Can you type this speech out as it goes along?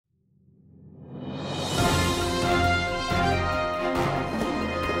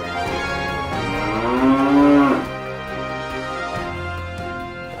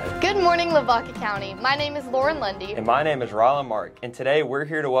Lavaca County. My name is Lauren Lundy. And my name is Rylan Mark, and today we're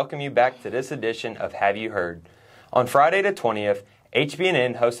here to welcome you back to this edition of Have You Heard? On Friday the 20th,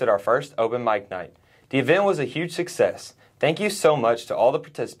 HBNN hosted our first open mic night. The event was a huge success. Thank you so much to all the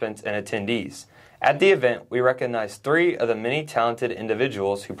participants and attendees. At the event, we recognized 3 of the many talented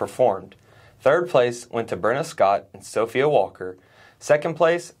individuals who performed. Third place went to Brenna Scott and Sophia Walker. Second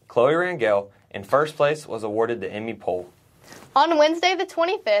place, Chloe Rangel, and first place was awarded to Emmy Pohl. On Wednesday the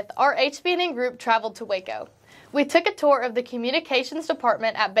 25th, our HBNN group traveled to Waco. We took a tour of the communications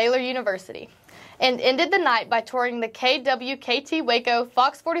department at Baylor University and ended the night by touring the KWKT Waco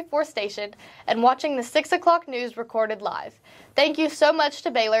Fox 44 station and watching the 6 o'clock news recorded live. Thank you so much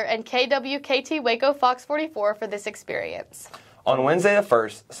to Baylor and KWKT Waco Fox 44 for this experience. On Wednesday the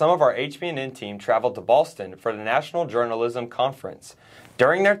 1st, some of our HBNN team traveled to Boston for the National Journalism Conference.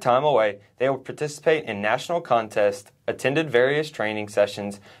 During their time away, they will participate in national contests, attended various training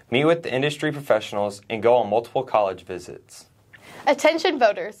sessions, meet with the industry professionals, and go on multiple college visits. Attention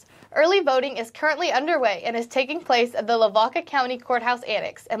voters! Early voting is currently underway and is taking place at the Lavaca County Courthouse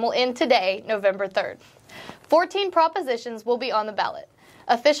Annex and will end today, November 3rd. 14 propositions will be on the ballot.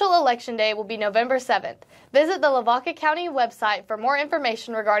 Official Election Day will be November 7th. Visit the Lavaca County website for more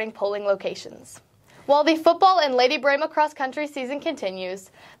information regarding polling locations. While the football and Lady Brahma cross-country season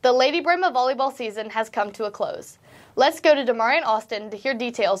continues, the Lady Brahma volleyball season has come to a close. Let's go to Demarion Austin to hear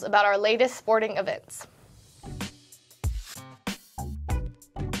details about our latest sporting events.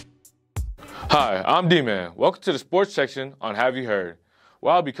 Hi, I'm D-Man. Welcome to the sports section on Have You Heard,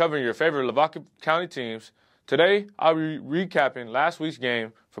 where I'll be covering your favorite Lavaca County teams. Today, I'll be recapping last week's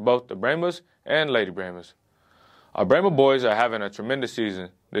game for both the Brahmas and Lady Brahmas. Our Brahma boys are having a tremendous season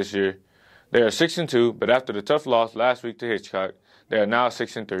this year. They are 6-2, but after the tough loss last week to Hitchcock, they are now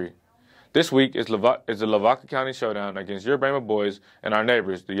 6-3. This week is the Lavaca County Showdown against your Brahma boys and our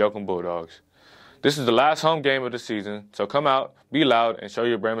neighbors, the Yoakum Bulldogs. This is the last home game of the season, so come out, be loud, and show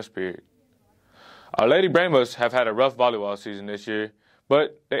your Brahma spirit. Our Lady Brahmas have had a rough volleyball season this year,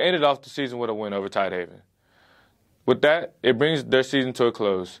 but they ended off the season with a win over Tidehaven. With that, it brings their season to a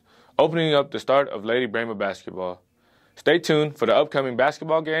close, opening up the start of Lady Brahma basketball. Stay tuned for the upcoming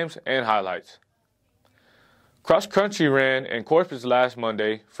basketball games and highlights. Cross country ran in Corpus last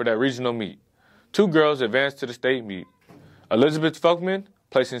Monday for their regional meet. 2 girls advanced to the state meet. Elizabeth Folkman,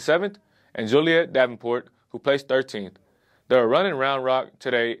 placing 7th, and Juliet Davenport, who placed 13th. They are running Round Rock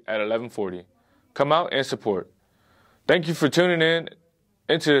today at 11:40. Come out and support. Thank you for tuning in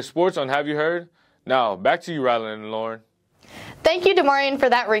into sports on Have You Heard? Now, back to you, Rylan and Lauren. Thank you, Demarion, for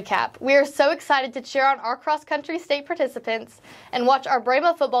that recap. We are so excited to cheer on our cross-country state participants and watch our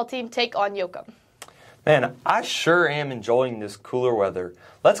Brahma football team take on Yoakum. Man, I sure am enjoying this cooler weather.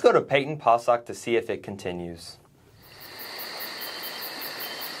 Let's go to Peyton Possock to see if it continues.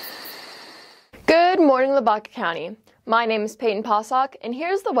 Good morning, Lavaca County. My name is Peyton Possock, and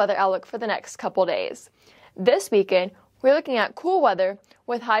here's the weather outlook for the next couple days. This weekend, we're looking at cool weather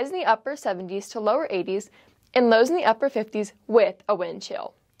with highs in the upper 70s to lower 80s and lows in the upper 50s with a wind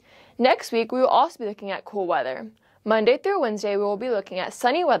chill. Next week, we will also be looking at cool weather. Monday through Wednesday, we will be looking at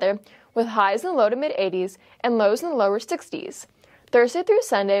sunny weather with highs in the low to mid 80s and lows in the lower 60s. Thursday through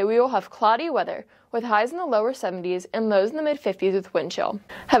Sunday, we will have cloudy weather with highs in the lower 70s and lows in the mid 50s with wind chill.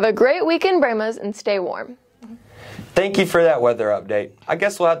 Have a great weekend, Brahmas, and stay warm. Thank you for that weather update. I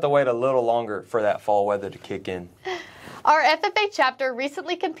guess we'll have to wait a little longer for that fall weather to kick in. Our FFA chapter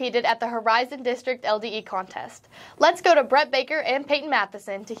recently competed at the Horizon District LDE contest. Let's go to Brett Baker and Peyton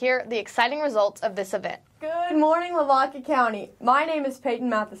Matheson to hear the exciting results of this event. Good morning, Lavaca County. My name is Peyton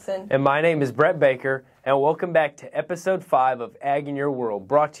Matheson. And my name is Brett Baker, and welcome back to Episode 5 of Ag in Your World,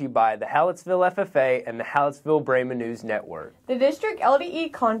 brought to you by the Hallettsville FFA and the Hallettsville Brahma News Network. The District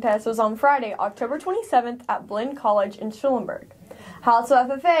LDE contest was on Friday, October 27th at Blinn College in Schulenburg.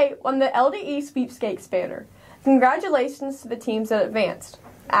 Hallettsville FFA won the LDE sweepstakes banner. Congratulations to the teams that advanced.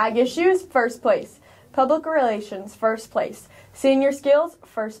 Ag Issues, first place. Public Relations, first place. Senior Skills,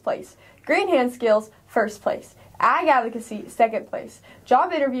 first place. Green Hand Skills, first place. Ag Advocacy, second place.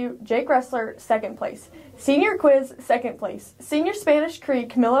 Job Interview, Jake Ressler, second place. Senior Quiz, second place. Senior Spanish Creed,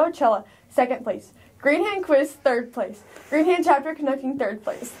 Camilo Ochella, second place. Green Hand Quiz, third place. Green Hand Chapter conducting third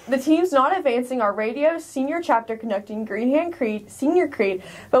place. The teams not advancing are Radio Senior Chapter conducting Green Hand Creed, Senior Creed,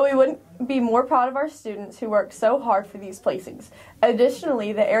 but we wouldn't be more proud of our students who worked so hard for these placings.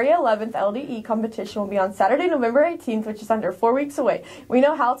 Additionally, the Area 11th LDE competition will be on Saturday, November 18th, which is under 4 weeks away. We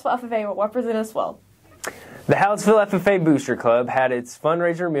know Hallettsville FFA will represent us well. The Hallettsville FFA Booster Club had its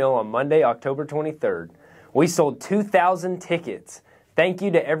fundraiser meal on Monday, October 23rd. We sold 2,000 tickets. Thank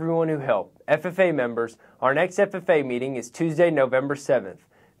you to everyone who helped. FFA members, our next FFA meeting is Tuesday, November 7th.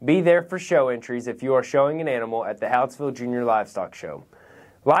 Be there for show entries if you are showing an animal at the Hallettsville Junior Livestock Show.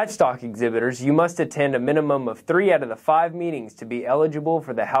 Livestock exhibitors, you must attend a minimum of 3 out of the 5 meetings to be eligible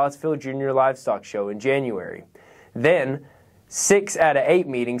for the Hallettsville Junior Livestock Show in January. Then, 6 out of 8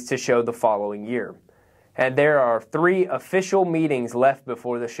 meetings to show the following year. And there are 3 official meetings left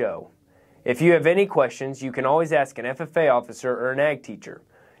before the show. If you have any questions, you can always ask an FFA officer or an ag teacher.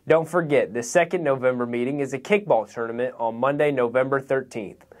 Don't forget, the second November meeting is a kickball tournament on Monday, November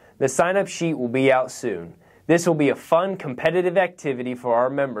 13th. The sign-up sheet will be out soon. This will be a fun, competitive activity for our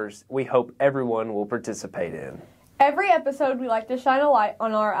members we hope everyone will participate in. Every episode, we like to shine a light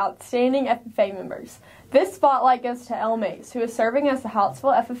on our outstanding FFA members. This spotlight goes to Elle Mays, who is serving as the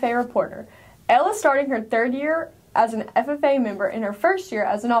Hallettsville FFA reporter. Elle is starting her 3rd year as an FFA member and her 1st year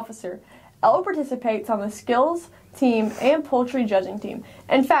as an officer. Elle participates on the skills team and poultry judging team.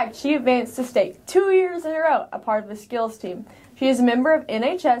 In fact, she advanced to state 2 years in a row, a part of the skills team. She is a member of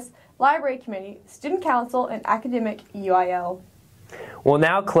NHS, Library Committee, Student Council, and Academic UIL. We'll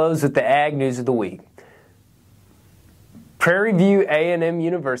now close with the Ag News of the Week. Prairie View A&M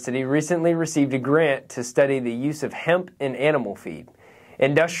University recently received a grant to study the use of hemp in animal feed.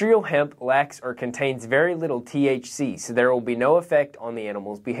 Industrial hemp lacks or contains very little THC, so there will be no effect on the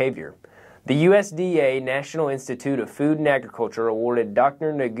animal's behavior. The USDA National Institute of Food and Agriculture awarded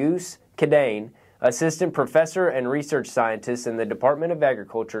Dr. Nagus Kadane, Assistant Professor and Research Scientist in the Department of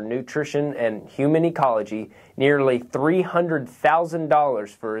Agriculture, Nutrition, and Human Ecology, nearly $300,000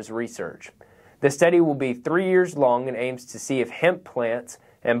 for his research. The study will be 3 years long and aims to see if hemp plants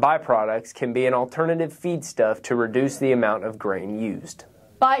and byproducts can be an alternative feedstuff to reduce the amount of grain used.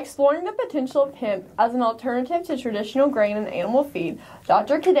 By exploring the potential of hemp as an alternative to traditional grain and animal feed,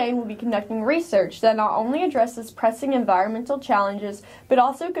 Dr. Kadane will be conducting research that not only addresses pressing environmental challenges, but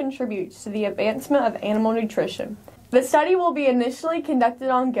also contributes to the advancement of animal nutrition. The study will be initially conducted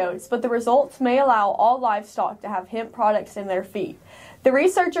on goats, but the results may allow all livestock to have hemp products in their feed. The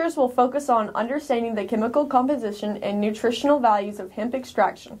researchers will focus on understanding the chemical composition and nutritional values of hemp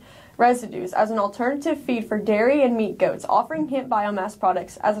extraction residues as an alternative feed for dairy and meat goats. Offering hemp biomass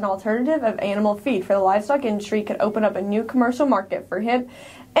products as an alternative of animal feed for the livestock industry could open up a new commercial market for hemp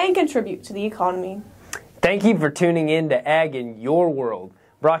and contribute to the economy. Thank you for tuning in to Ag in Your World,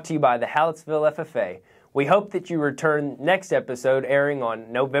 brought to you by the Hallettsville FFA. We hope that you return next episode airing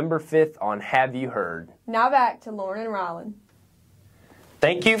on November 5th on Have You Heard? Now back to Lauren and Rylan.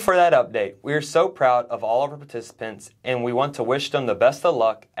 Thank you for that update. We are so proud of all of our participants, and we want to wish them the best of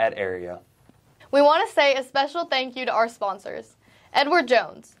luck at Area. We want to say a special thank you to our sponsors: Edward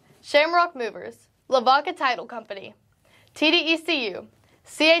Jones, Shamrock Movers, Lavaca Title Company, TDECU,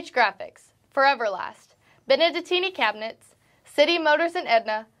 CH Graphics, Foreverlast, Benedettini Cabinets, City Motors and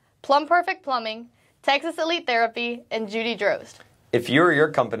Edna, Plum Perfect Plumbing, Texas Elite Therapy, and Judy Drost. If you or your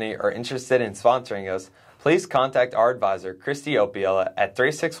company are interested in sponsoring us, please contact our advisor, Christy Opiella, at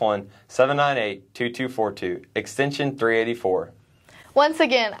 361-798-2242, extension 384. Once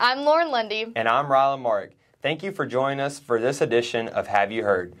again, I'm Lauren Lundy. And I'm Rylan Mark. Thank you for joining us for this edition of Have You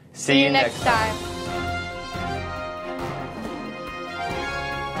Heard? See you next time.